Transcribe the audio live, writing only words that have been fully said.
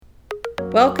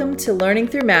Welcome to Learning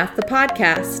Through Math, the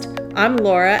podcast. I'm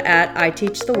Laura at I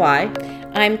Teach the Y.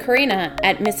 I'm Karina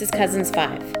at Mrs. Cousins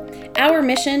 5. Our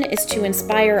mission is to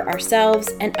inspire ourselves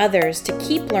and others to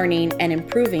keep learning and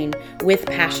improving with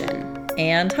passion.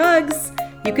 And hugs!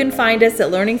 You can find us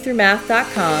at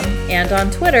learningthroughmath.com and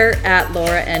on Twitter at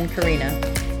Laura and Karina.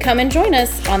 Come and join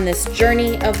us on this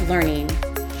journey of learning.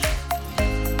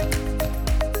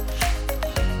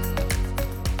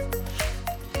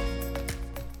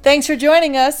 Thanks for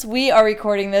joining us. We are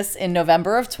recording this in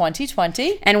November of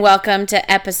 2020. And welcome to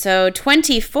episode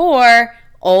 24,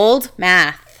 Old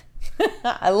Math.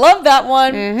 I love that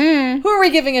one. Who are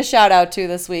we giving a shout out to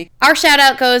this week? Our shout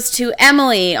out goes to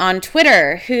Emily on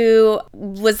Twitter, who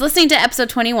was listening to episode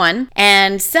 21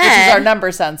 and said... Which is our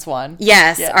number sense one.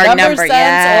 Yes, yeah. Our number sense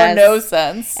yes. or no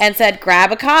sense. And said,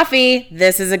 grab a coffee.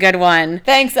 This is a good one.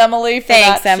 Thanks, Emily, for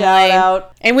that shout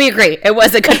out. And we agree. It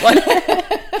was a good one.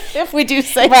 If we do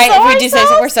say right, so if we do say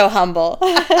ourselves. so, we're so humble.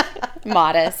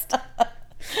 Modest.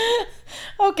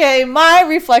 Okay, my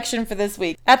reflection for this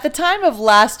week. At the time of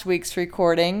last week's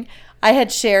recording, I had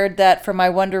shared that for my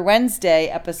Wonder Wednesday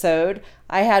episode,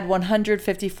 I had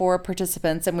 154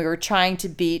 participants and we were trying to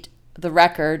beat the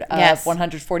record of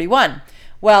 141.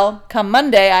 Well, come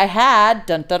Monday, I had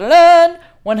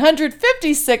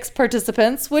 156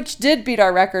 participants, which did beat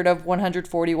our record of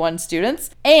 141 students.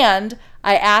 And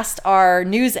I asked our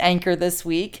news anchor this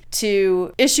week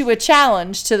to issue a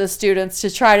challenge to the students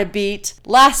to try to beat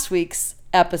last week's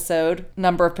episode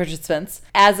number of participants.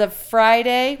 As of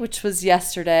Friday, which was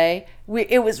yesterday,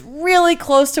 it was really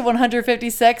close to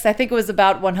 156. I think it was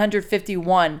about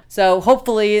 151. So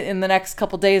hopefully in the next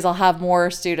couple days, I'll have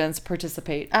more students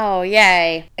participate. Oh,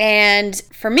 yay. And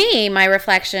for me, my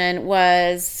reflection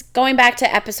was going back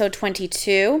to episode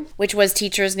 22, which was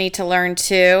Teachers Need to Learn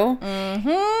Too,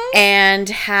 and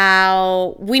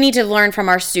how we need to learn from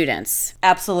our students.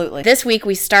 Absolutely. This week,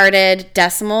 we started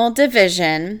decimal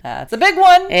division. That's a big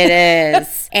one. It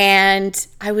is. And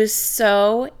I was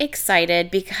so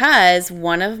excited because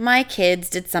one of my kids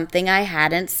did something I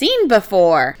hadn't seen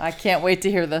before. I can't wait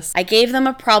to hear this. I gave them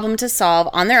a problem to solve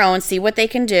on their own, see what they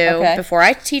can do. Before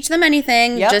I teach them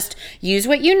anything, just use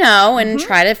what you know and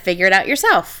try to figure it out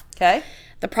yourself. Okay.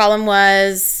 The problem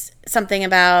was something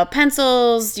about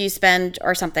pencils you spend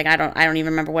or something. I don't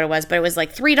even remember what it was, but it was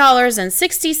like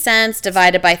 $3.60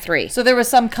 divided by 3. So there was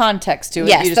some context to it.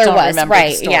 Yes, you just there don't was. remember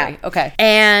Right, the story. yeah. Okay.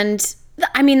 And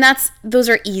I mean, those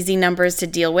are easy numbers to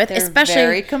deal with, They're especially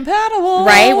very compatible.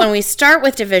 Right? When we start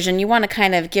with division, you want to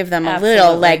kind of give them a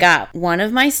little leg up. One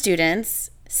of my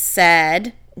students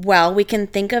said, well, we can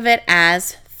think of it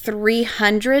as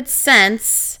 300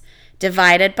 cents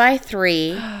divided by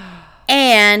 3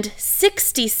 and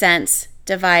 60 cents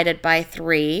divided by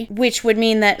 3, which would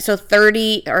mean that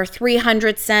 30 or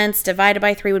 300 cents divided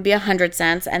by 3 would be 100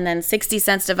 cents, and then 60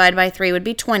 cents divided by 3 would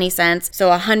be 20 cents. So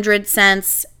 100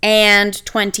 cents and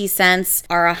 20 cents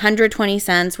are 120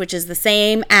 cents, which is the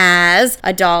same as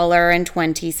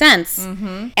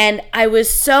 $1.20. And I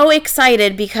was so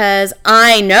excited because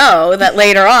I know that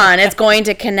later on it's going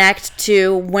to connect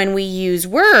to when we use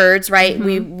words, right?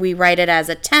 We write it as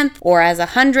a tenth or as a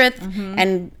hundredth,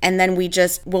 and then we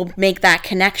just will make that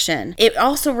connection. It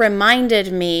also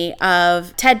reminded me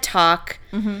of TED Talk.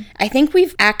 I think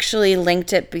we've actually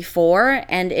linked it before,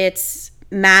 and it's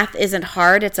Math Isn't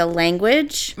Hard, it's a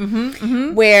language,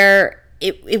 where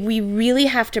we really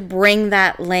have to bring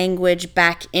that language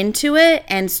back into it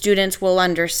and students will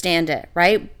understand it,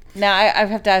 right? Now, I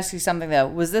have to ask you something, though.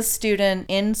 Was this student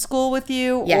in school with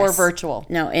you or virtual?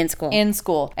 No, in school. In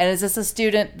school. And is this a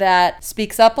student that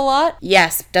speaks up a lot?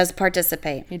 Yes, does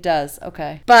participate. He does,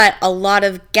 okay. But a lot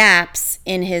of gaps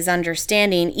in his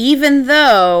understanding, even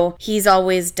though he's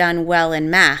always done well in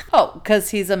math. Oh, because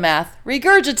he's a math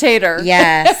regurgitator.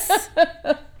 Yes.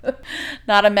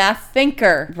 Not a math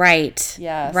thinker. Right.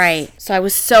 Yes. Right. So I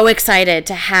was so excited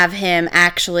to have him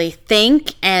actually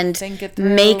think it through.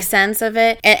 Make sense of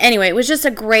it. And anyway, it was just a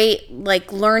great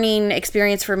learning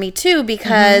experience for me too,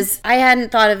 because I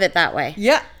hadn't thought of it that way.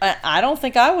 Yeah. I don't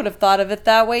think I would have thought of it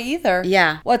that way either.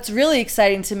 Yeah. What's really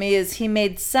exciting to me is he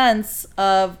made sense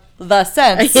of the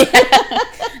sense.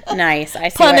 Nice. I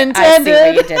see Pun what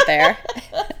intended. you did there.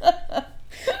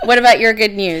 What about your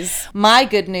good news? My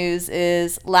good news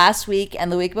is last week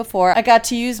and the week before, I got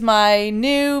to use my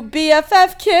new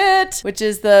BFF kit, which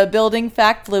is the Building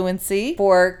Fact Fluency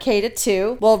for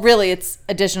K-2. Well, really, it's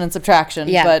addition and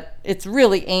subtraction, but it's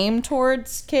really aimed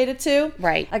towards K-2.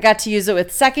 Right. I got to use it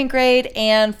with second grade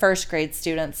and first grade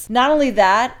students. Not only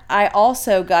that, I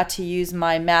also got to use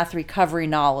my math recovery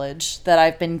knowledge that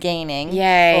I've been gaining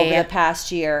over the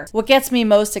past year. What gets me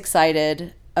most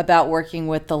excited about working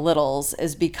with the littles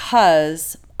is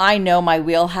because I know my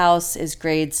wheelhouse is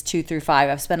grades 2 through 5.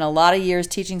 I've spent a lot of years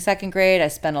teaching second grade. I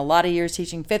spent a lot of years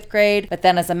teaching fifth grade. But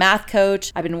then as a math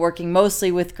coach, I've been working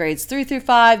mostly with grades 3 through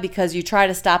 5 because you try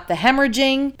to stop the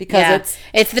hemorrhaging because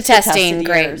it's the testing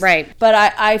grade, right? But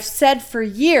I've said for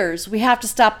years we have to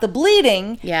stop the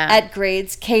bleeding at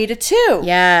grades K to 2.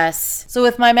 Yes. So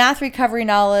with my math recovery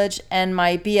knowledge and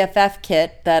my BFF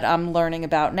kit that I'm learning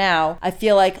about now, I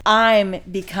feel like I'm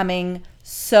becoming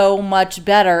so much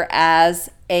better as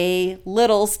a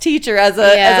littles teacher, as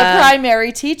a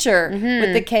primary teacher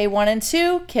with the K1 and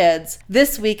 2 kids.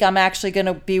 This week, I'm actually going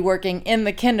to be working in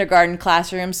the kindergarten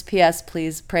classrooms. P.S.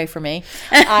 Please pray for me.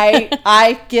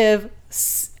 I give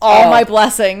all my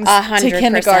blessings 100%, to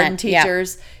kindergarten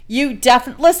teachers. You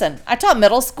definitely listen. I taught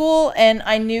middle school, and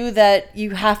I knew that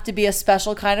you have to be a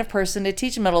special kind of person to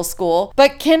teach middle school.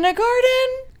 But kindergarten,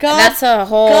 that's a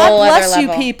whole God other bless you,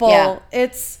 level. people. Yeah.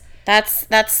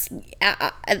 That's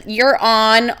you're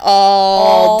on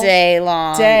all day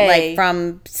long, like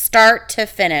from start to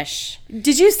finish.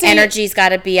 Did you see energy's got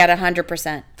to be at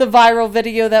 100%? The viral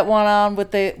video that went on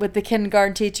with the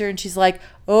kindergarten teacher, and she's like,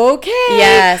 "Okay,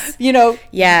 yes,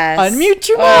 unmute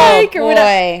your mic or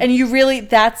whatever." And you really,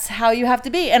 that's how you have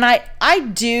to be. And I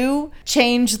do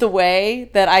change the way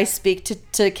that I speak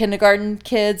to kindergarten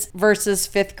kids versus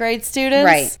fifth grade students,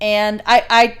 right? And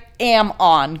I am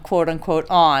on, quote unquote,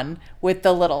 on with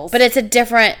the littles. But it's a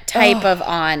different type of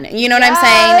on. You know what I'm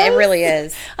saying? It really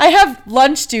is. I have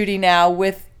lunch duty now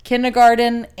with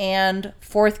kindergarten and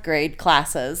fourth grade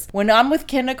classes. When I'm with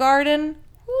kindergarten,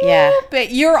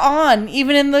 but you're on,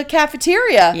 even in the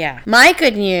cafeteria. Yeah. My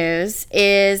good news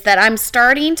is that I'm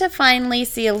starting to finally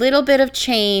see a little bit of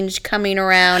change coming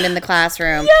around in the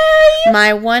classroom. Yay!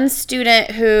 My one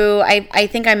student who, I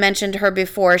think I mentioned her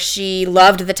before, she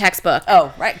loved the textbook.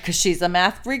 Oh, right, because she's a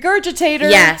math regurgitator.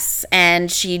 Yes,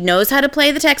 and she knows how to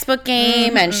play the textbook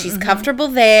game, and she's comfortable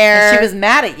there. And she was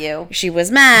mad at you. She was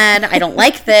mad. I don't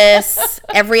like this.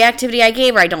 Every activity I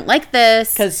gave her, I don't like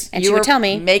this. Because she would tell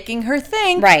me. Making her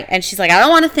think. Right. And she's like, I don't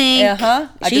want to think.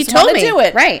 She told me. Do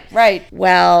it. Right.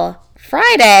 Well,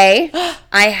 Friday,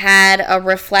 I had a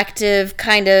reflective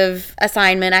kind of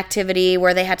assignment activity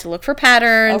where they had to look for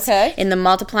patterns in the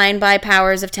multiplying by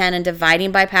powers of 10 and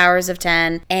dividing by powers of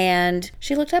 10. And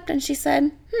she looked up and she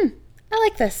said, I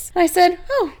like this. And I said,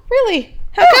 oh, really?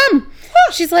 How come?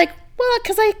 She's like, well,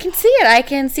 because I can see it. I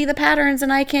can see the patterns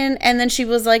and and then she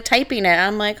was like typing it.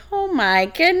 I'm like, oh my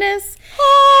goodness.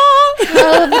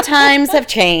 How the times have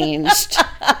changed.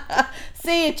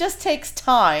 See, it just takes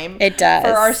time. It does.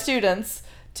 For our students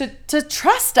to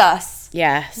trust us.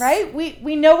 Yes. Right?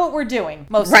 We know what we're doing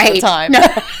most of the time.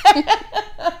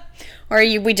 Or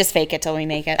we just fake it till we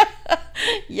make it.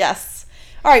 Yes.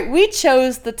 All right, we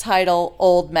chose the title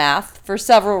Old Math for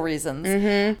several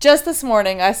reasons. Just this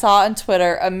morning, I saw on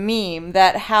Twitter a meme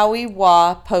that Howie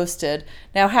Wah posted.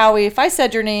 Now, Howie, if I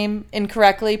said your name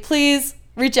incorrectly, please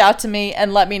reach out to me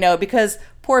and let me know, because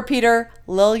poor Peter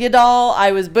Liljedahl,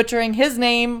 I was butchering his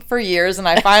name for years, and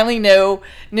I finally knew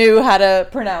how to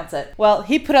pronounce it. Well,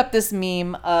 he put up this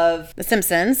meme of The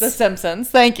Simpsons. The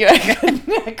Simpsons. Thank you.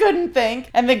 I couldn't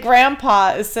think. And the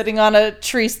grandpa is sitting on a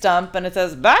tree stump, and it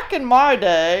says, back in my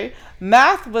day,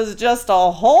 math was just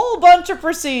a whole bunch of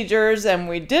procedures, and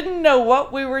we didn't know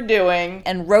what we were doing.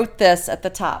 And wrote this at the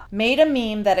top. Made a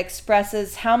meme that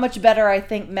expresses how much better I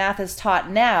think math is taught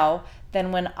now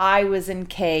than when I was in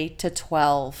K to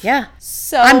 12. Yeah.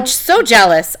 So I'm so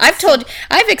jealous.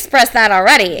 I've expressed that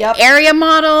already. Yep. Area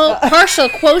model, partial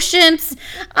quotients.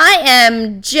 I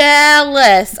am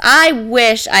jealous. I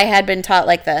wish I had been taught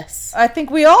like this. I think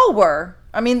we all were.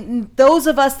 I mean, those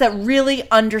of us that really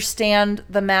understand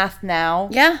the math now.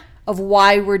 Yeah. Of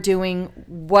why we're doing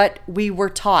what we were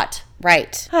taught.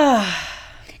 Right.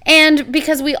 And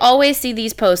because we always see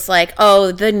these posts like,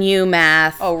 oh, the new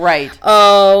math. Oh, right.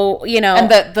 Oh, you know. And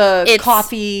the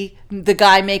coffee, the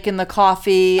guy making the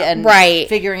coffee and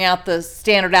figuring out the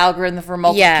standard algorithm for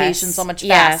multiplication so much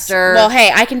faster. Well,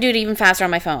 hey, I can do it even faster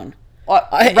on my phone.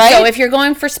 Right? So if you're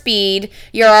going for speed,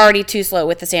 you're already too slow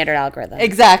with the standard algorithm.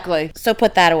 Exactly. So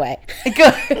put that away.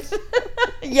 Good.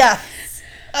 Yes.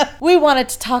 We wanted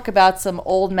to talk about some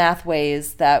old math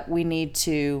ways that we need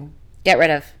to get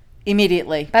rid of.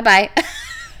 Immediately. Bye-bye.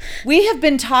 We have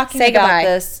been talking about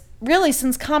this really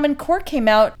since Common Core came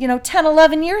out, 10,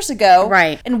 11 years ago.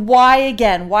 Right. And why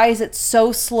is it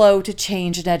so slow to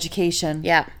change in education?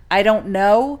 Yeah. I don't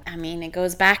know. I mean, it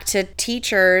goes back to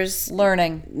teachers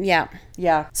learning. Yeah.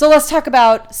 Yeah. So let's talk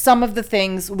about some of the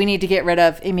things we need to get rid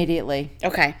of immediately.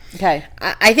 Okay. Okay.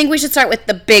 I think we should start with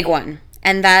the big one,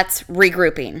 and that's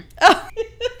regrouping. Oh.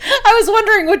 I was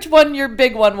wondering which one your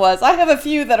big one was. I have a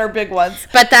few that are big ones.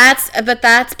 But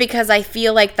that's because I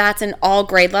feel like that's in all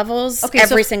grade levels. Okay,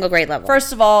 every single grade level.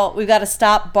 First of all, we've got to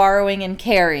stop borrowing and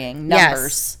carrying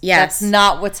numbers. Yes. That's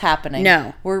not what's happening.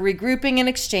 No. We're regrouping and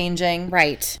exchanging.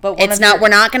 Right. But we're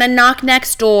not going to knock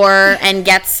next door and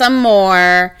get some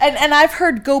more. And I've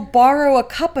heard go borrow a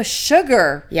cup of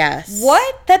sugar. Yes.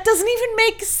 What? That doesn't even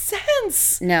make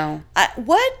sense. No.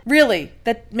 What? Really?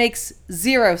 That makes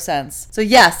zero sense. So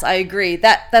yes, I agree.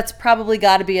 That's probably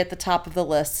got to be at the top of the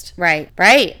list. Right.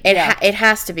 It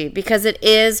has to be, because it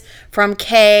is from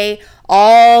K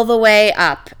all the way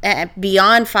up,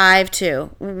 beyond 5 too.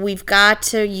 We've got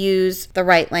to use the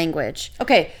right language.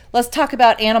 Okay, let's talk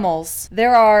about animals.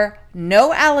 There are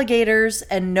no alligators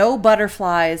and no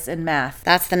butterflies in math.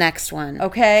 That's the next one.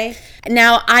 Okay?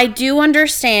 Now, I do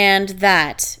understand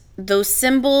that those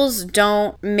symbols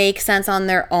don't make sense on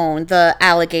their own, the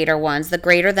alligator ones, the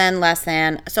greater than, less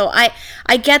than. So I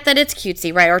get that it's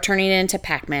cutesy, right? Or turning it into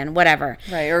Pac-Man, whatever.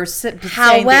 Right, or saying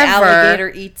the alligator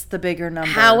eats the bigger number.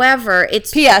 However,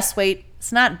 it's... P.S. Wait,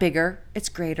 it's not bigger, it's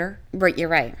greater. Right, you're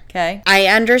right. Okay. I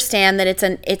understand that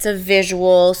it's a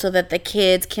visual so that the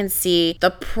kids can see.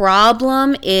 The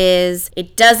problem is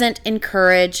it doesn't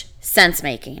encourage sense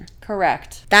making.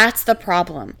 Correct. That's the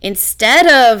problem. Instead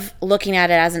of looking at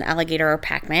it as an alligator or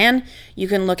Pac-Man, you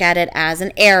can look at it as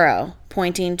an arrow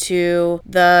pointing to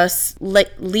the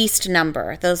least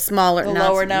number, the smaller, the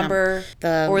lower number,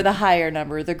 or the higher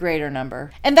number, the greater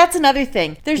number. And that's another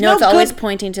thing. It's always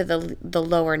pointing to the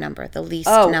lower number, the least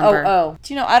number.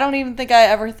 Do you know, I don't even think I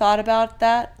ever thought about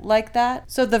that like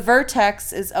that. So the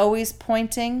vertex is always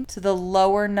pointing to the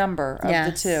lower number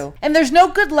of the two. And there's no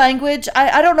good language.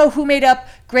 I don't know who made up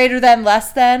greater than,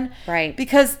 less than. Right.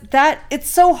 Because it's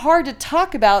so hard to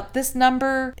talk about this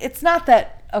number. It's not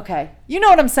that... Okay. You know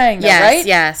what I'm saying, though, right?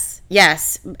 Yes.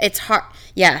 It's hard.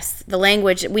 Yes. The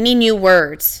language, we need new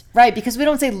words. Right, because we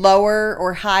don't say lower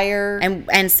or higher.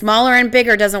 And smaller and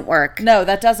bigger doesn't work. No,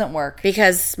 that doesn't work.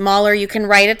 Because smaller, you can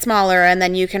write it smaller, and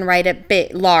then you can write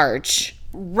it large.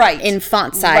 Right. In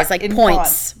font size, like in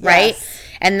points, font. Right? Yes.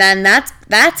 And then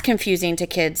that's confusing to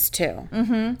kids, too.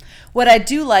 Mm-hmm. What I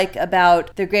do like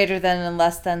about the greater than and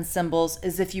less than symbols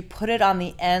is if you put it on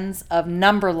the ends of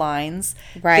number lines,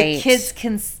 right, the kids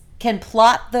can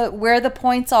plot where the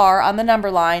points are on the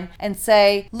number line and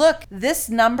say, look, this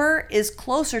number is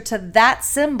closer to that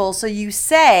symbol, so you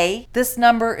say this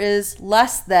number is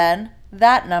less than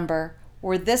that number.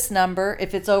 Or this number,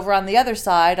 if it's over on the other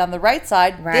side, on the right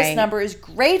side, this number is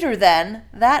greater than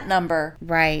that number.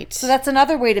 Right. So that's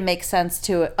another way to make sense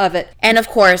of it. And of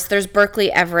course, there's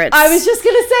Berkeley Everett's. I was just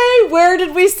going to say, where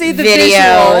did we see the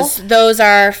videos? Visual? Those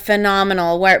are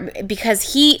phenomenal.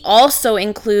 Because he also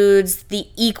includes the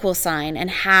equal sign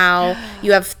and how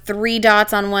you have 3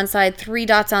 dots on one side, 3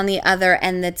 dots on the other,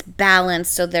 and it's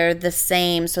balanced so they're the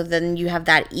same. So then you have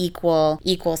that equal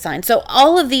sign. So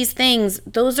all of these things,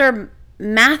 those are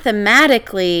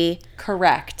mathematically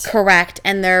correct,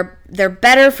 and they're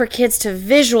better for kids to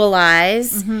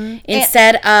visualize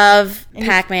instead of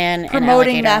Pac-Man and promoting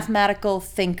alligator. Mathematical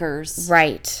thinkers.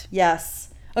 Right. Yes.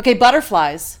 Okay,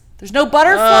 butterflies. There's no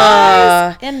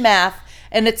butterflies in math,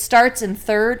 and it starts in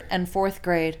 3rd and 4th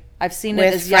grade. I've seen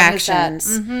it as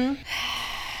fractions. Young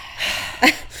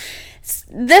as that.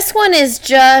 This one is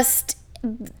just...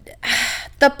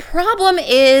 The problem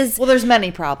is... Well, there's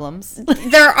many problems.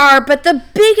 There are, but the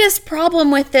biggest problem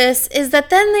with this is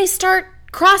that then they start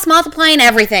cross-multiplying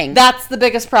everything. That's the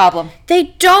biggest problem. They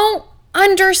don't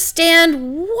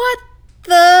understand what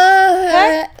the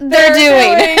heck they're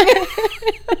doing.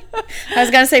 I was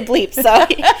going to say bleep, so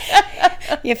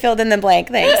you filled in the blank.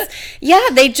 Thanks. Yeah,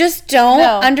 they just don't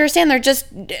understand. They're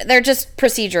just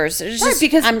procedures.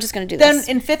 Because I'm just going to do this.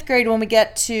 Then in 5th grade, when we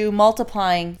get to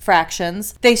multiplying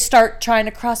fractions, they start trying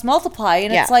to cross multiply,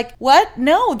 and it's like, what?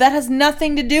 No, that has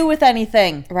nothing to do with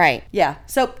anything. Right. Yeah.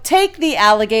 So take the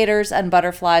alligators and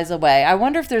butterflies away. I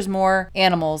wonder if there's more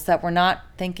animals that we're not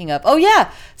thinking of. Oh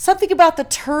yeah, something about the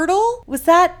turtle.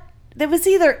 That was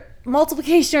either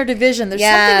multiplication or division. There's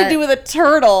something to do with a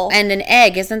turtle and an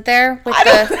egg, isn't there? I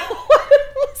don't know.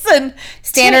 Listen,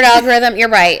 standard algorithm. You're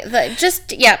right.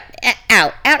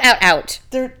 Out.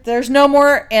 There's no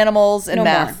more animals in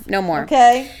math. No more.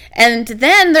 Okay. And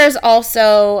then there's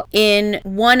also in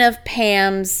one of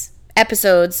Pam's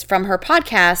episodes from her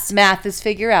podcast, Math is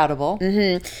Figure Outable.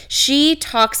 She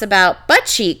talks about butt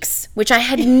cheeks, which I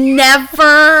had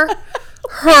never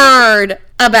heard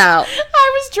about.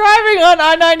 I was driving on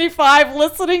I-95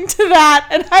 listening to that,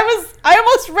 and I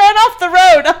almost ran off the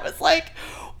road. I was like,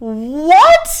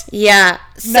 What? Yeah.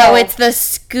 So No. it's the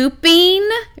scooping,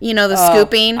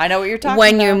 scooping. I know what you're talking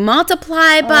when about. you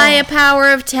multiply by a power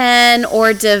of 10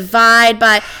 or divide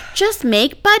by, just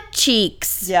make butt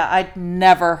cheeks. Yeah, I'd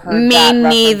never heard Me that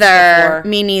reference neither. before.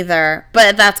 Me neither.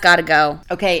 But that's got to go.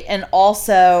 Okay, and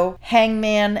also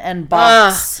hangman and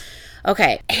box.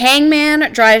 Okay,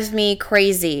 hangman drives me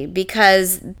crazy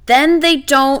because then they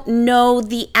don't know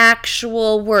the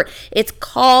actual word. It's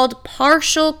called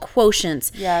partial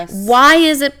quotients. Yes. Why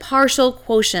is it partial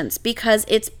quotients? Because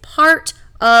it's part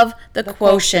of the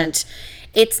quotient.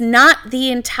 It's not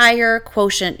the entire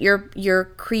quotient. You're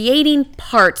creating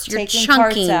parts. You're Taking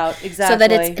chunking parts out, so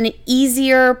that it's exactly. an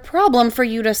easier problem for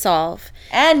you to solve.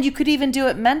 And you could even do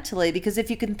it mentally, because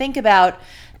if you can think about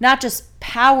not just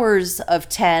powers of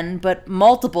 10, but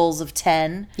multiples of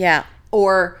 10. Yeah.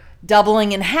 Or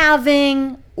doubling and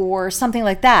halving, or something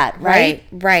like that, right?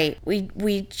 Right.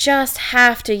 We just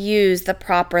have to use the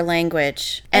proper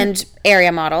language and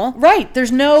area model. Right.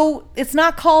 It's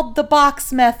not called the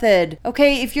box method.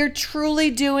 Okay. If you're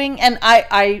truly doing, and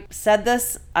I said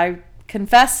this, I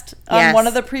confessed on Yes. one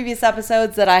of the previous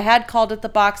episodes that I had called it the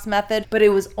box method, but it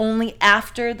was only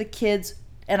after the kids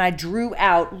and I drew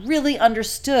out, really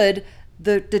understood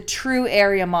the true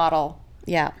area model.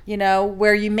 Yeah.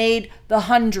 Where you made the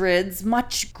hundreds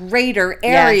much greater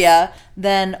area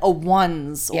than a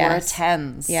ones or a Yes.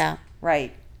 tens. Yeah.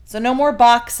 Right. So no more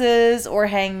boxes or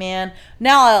hangman.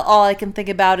 Now all I can think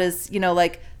about is,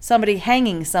 like somebody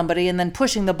hanging somebody and then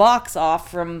pushing the box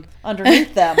off from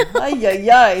underneath them. Ay, ay,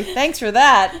 ay. Thanks for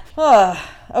that.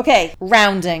 Okay.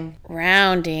 Rounding.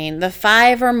 The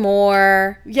 5 or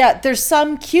more. Yeah, there's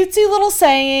some cutesy little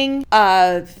saying,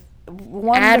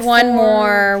 one Add to one four,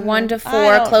 more. 1 to 4.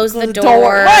 I don't- Close the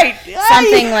door. Right.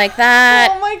 Something Ay. like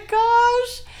that. Oh my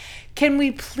gosh. Can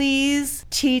we please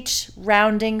teach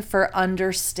rounding for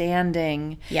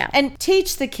understanding? Yeah. And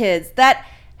teach the kids that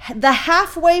the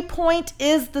halfway point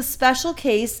is the special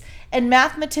case, and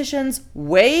mathematicians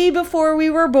way before we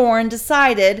were born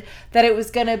decided that it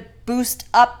was going to boost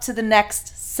up to the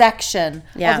next section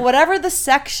Yeah. of whatever the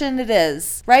section it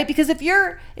is, right? Because if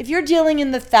you're dealing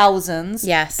in the thousands,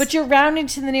 Yes. but you're rounding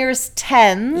to the nearest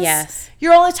tens, Yes.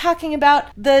 you're only talking about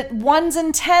the ones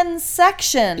and tens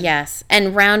section. Yes.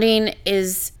 And rounding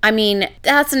is,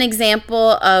 that's an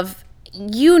example of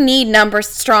you need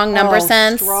strong number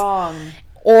sense. Strong.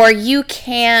 Or you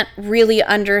can't really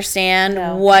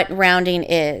understand what rounding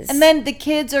is. And then the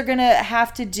kids are going to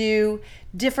have to do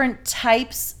different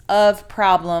types of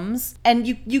problems, and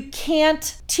you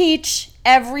can't teach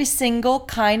every single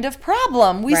kind of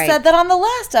problem. We Right. said that on the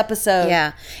last episode.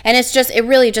 Yeah. And it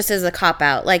really just is a cop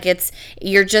out. Like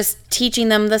you're just teaching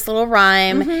them this little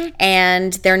rhyme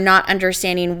and they're not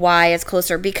understanding why it's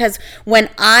closer. Because when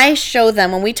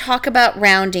we talk about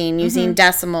rounding using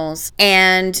decimals,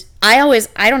 and I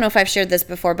don't know if I've shared this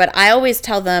before, but I always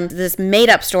tell them this made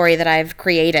up story that I've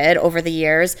created over the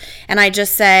years. And I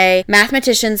just say,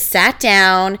 mathematicians sat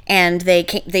down and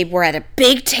they were at a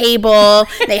big table.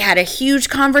 They had a huge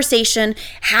conversation.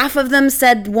 Half of them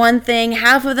said one thing,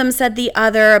 half of them said the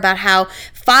other, about how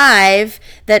 5,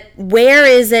 that where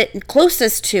is it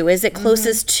closest to? Is it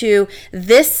closest to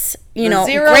this, 0 or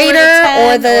the greater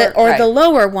 10 or the right.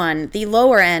 lower one, the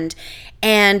lower end?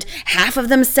 And half of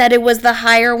them said it was the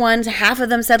higher ones. Half of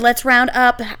them said, let's round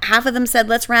up. Half of them said,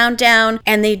 let's round down.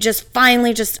 And they just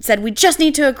finally just said, we just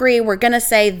need to agree. We're going to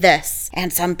say this.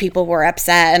 And some people were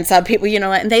upset, and some people,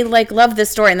 and they love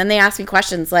this story. And then they asked me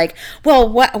questions like, well,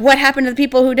 what happened to the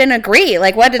people who didn't agree?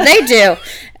 Like, what did they do?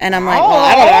 And I'm like, well,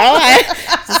 I don't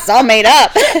know. It's all made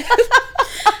up.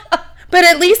 But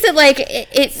at least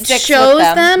it Sticks shows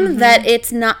with them that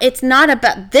it's not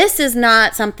about, this is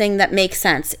not something that makes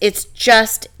sense. It's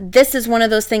just, this is one of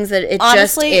those things that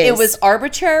Honestly, just is. it was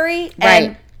arbitrary, Right.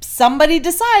 and somebody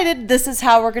decided this is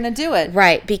how we're going to do it.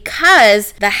 Right,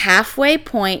 because the halfway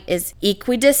point is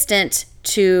equidistant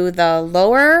to the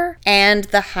lower and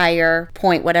the higher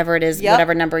point, whatever it is, Yep.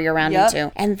 whatever number you're rounding Yep.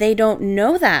 to. And they don't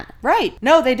know that. Right.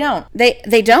 No, they don't.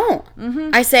 They don't.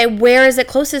 I say, where is it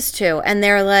closest to? And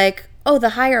they're like, oh, the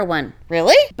higher one.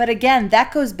 Really? But again,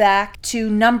 that goes back to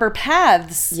number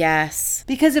paths. Yes.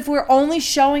 Because if we're only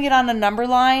showing it on a number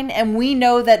line, and we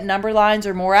know that number lines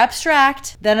are more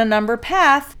abstract than a number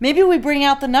path, maybe we bring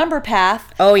out the number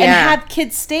path Oh, yeah. and have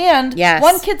kids stand. Yes.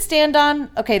 One kid stand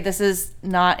on, okay, this is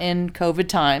not in COVID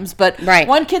times, but Right.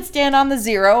 one kid stand on the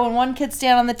 0 and one kid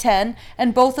stand on the 10,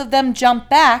 and both of them jump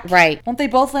back. Right. Won't they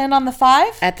both land on the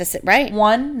 5? Right.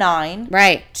 1, 9.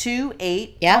 Right. 2,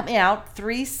 8. Yeah. Help me out.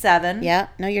 3, 7. Yeah.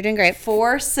 No, you're doing great.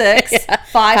 4, 6, 5,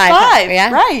 5.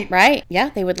 Yeah. Right. Right. Yeah.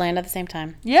 They would land at the same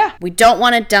time. Yeah. We don't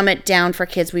want to dumb it down for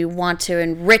kids. We want to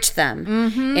enrich them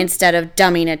instead of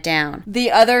dumbing it down.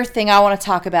 The other thing I want to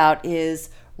talk about is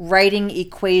writing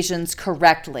equations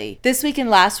correctly. This week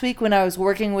and last week, when I was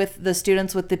working with the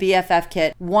students with the BFF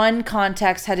kit, one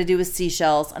context had to do with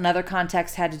seashells, another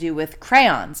context had to do with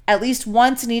crayons. At least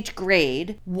once in each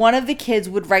grade, one of the kids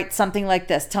would write something like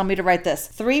this. Tell me to write this.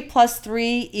 3 plus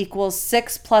 3 equals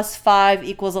 6 plus 5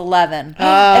 equals 11. And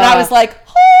I was like,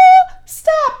 oh,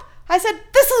 stop. I said,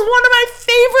 this is one of my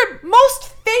most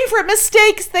favorite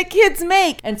mistakes that kids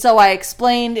make. And so I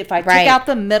explained, if I take out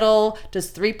the middle, does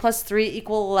 3 plus 3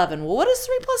 equal 11? Well, what does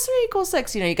 3 plus 3 equal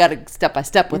 6? You got to step by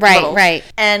step with middle. Right.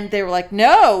 And they were like,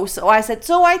 no. So I said,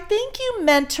 so I think you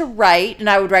meant to write, and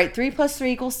I would write 3 plus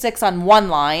 3 equals 6 on one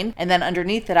line, and then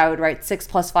underneath it, I would write 6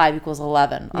 plus 5 equals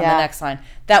 11 on the next line.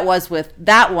 That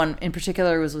one in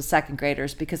particular was with second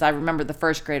graders, because I remember the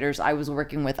first graders I was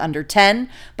working with under 10,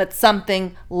 but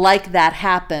something like that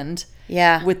happened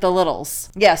with the littles.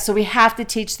 Yeah, so we have to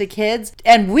teach the kids,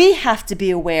 and we have to be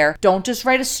aware. Don't just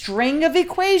write a string of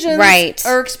equations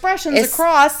or expressions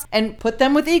across and put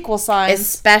them with equal signs.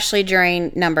 Especially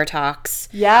during number talks.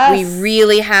 Yes. We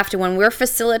really have to. When we're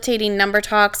facilitating number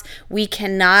talks, we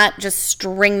cannot just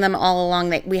string them all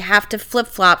along. We have to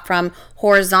flip-flop from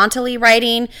horizontally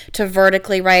writing to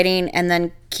vertically writing, and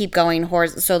then keep going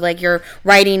so like you're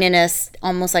writing in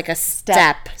almost like a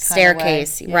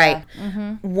staircase, right?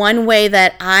 One way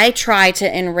that I try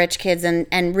to enrich kids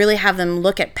and really have them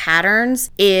look at patterns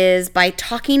is by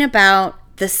talking about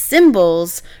the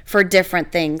symbols for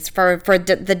different things, for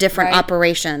the different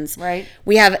operations. Right.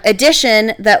 We have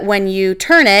addition, that when you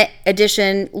turn it,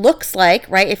 addition looks like,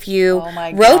 right? If you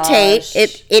rotate,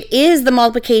 it is the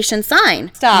multiplication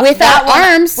sign. Stop. With that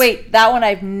our arms. Wait, that one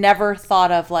I've never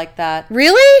thought of like that.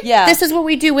 Really? Yeah. This is what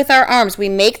we do with our arms. We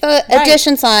make the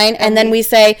addition sign, and then we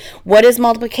say, what is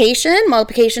multiplication?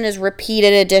 Multiplication is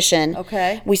repeated addition.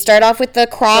 Okay. We start off with the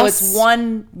cross. So it's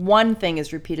one thing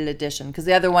is repeated addition, because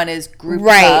the other one is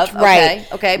group Right.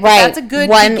 Okay, but that's a good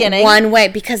beginning. One way,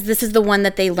 because this is the one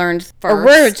that they learned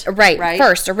first.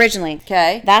 First, originally.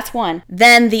 Okay. That's one.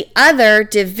 Then the other,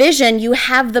 division, you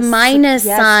have the minus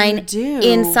sign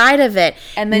inside of it.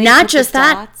 And then not just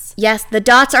that. Dots. Yes, the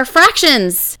dots are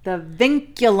fractions. The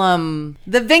vinculum,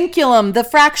 the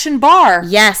fraction bar.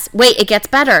 Yes. Wait, it gets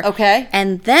better. Okay.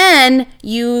 And then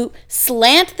you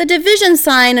slant the division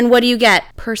sign, and what do you get?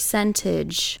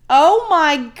 Percentage. Oh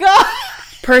my God.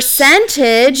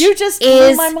 Percentage you just blew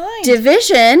is my mind.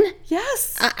 Division.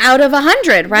 Yes. Out of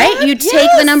 100, right? Yeah, you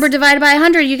take the number divided by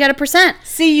 100, you get a percent.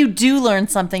 See, you do learn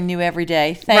something new every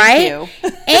day. Thank you.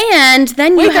 And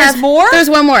then you have... there's more? There's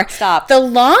one more. Stop. The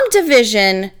long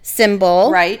division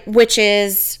symbol, right? Which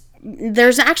is...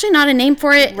 There's actually not a name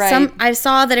for it. Right. I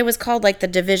saw that it was called like the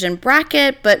division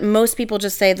bracket, but most people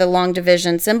just say the long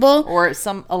division symbol. Or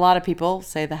a lot of people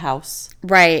say the house.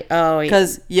 Right. Oh, yeah.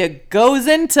 Because it goes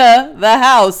into the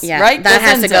house, right? That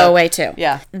has to go away too.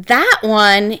 Yeah. That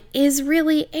one is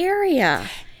really area.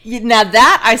 Now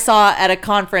that I saw at a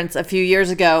conference a few years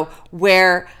ago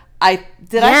where I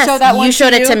show that one? You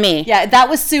showed it to me. Yeah, that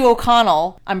was Sue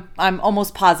O'Connell. I'm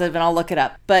almost positive, and I'll look it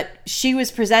up. But she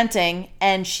was presenting,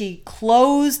 and she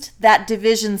closed that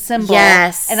division symbol.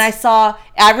 Yes. And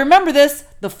I remember this.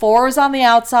 The 4 was on the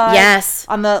outside. Yes.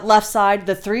 On the left side.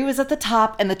 The 3 was at the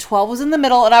top, and the 12 was in the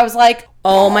middle. And I was like,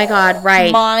 oh my God,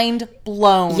 right. Mind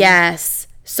blown. Yes.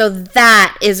 So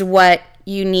that is what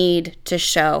you need to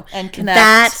show. And connect.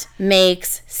 That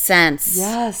makes sense.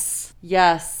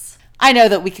 Yes. I know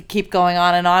that we could keep going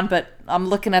on and on, but I'm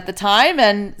looking at the time,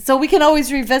 and so we can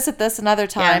always revisit this another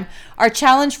time. Yeah. Our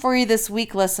challenge for you this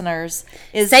week, listeners,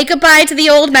 is... say goodbye to the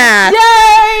old math.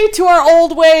 Yay! To our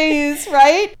old ways,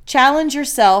 right? Challenge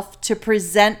yourself to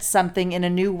present something in a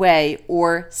new way,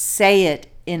 or say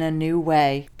it in a new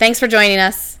way. Thanks for joining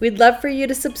us. We'd love for you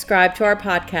to subscribe to our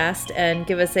podcast and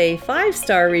give us a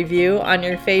 5-star review on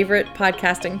your favorite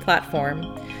podcasting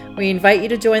platform. We invite you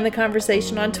to join the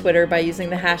conversation on Twitter by using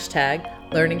the hashtag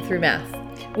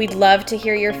 #LearningThroughMath. We'd love to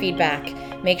hear your feedback.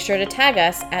 Make sure to tag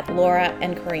us at Laura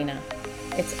and Karina.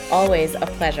 It's always a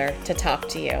pleasure to talk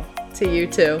to you. To you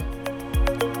too.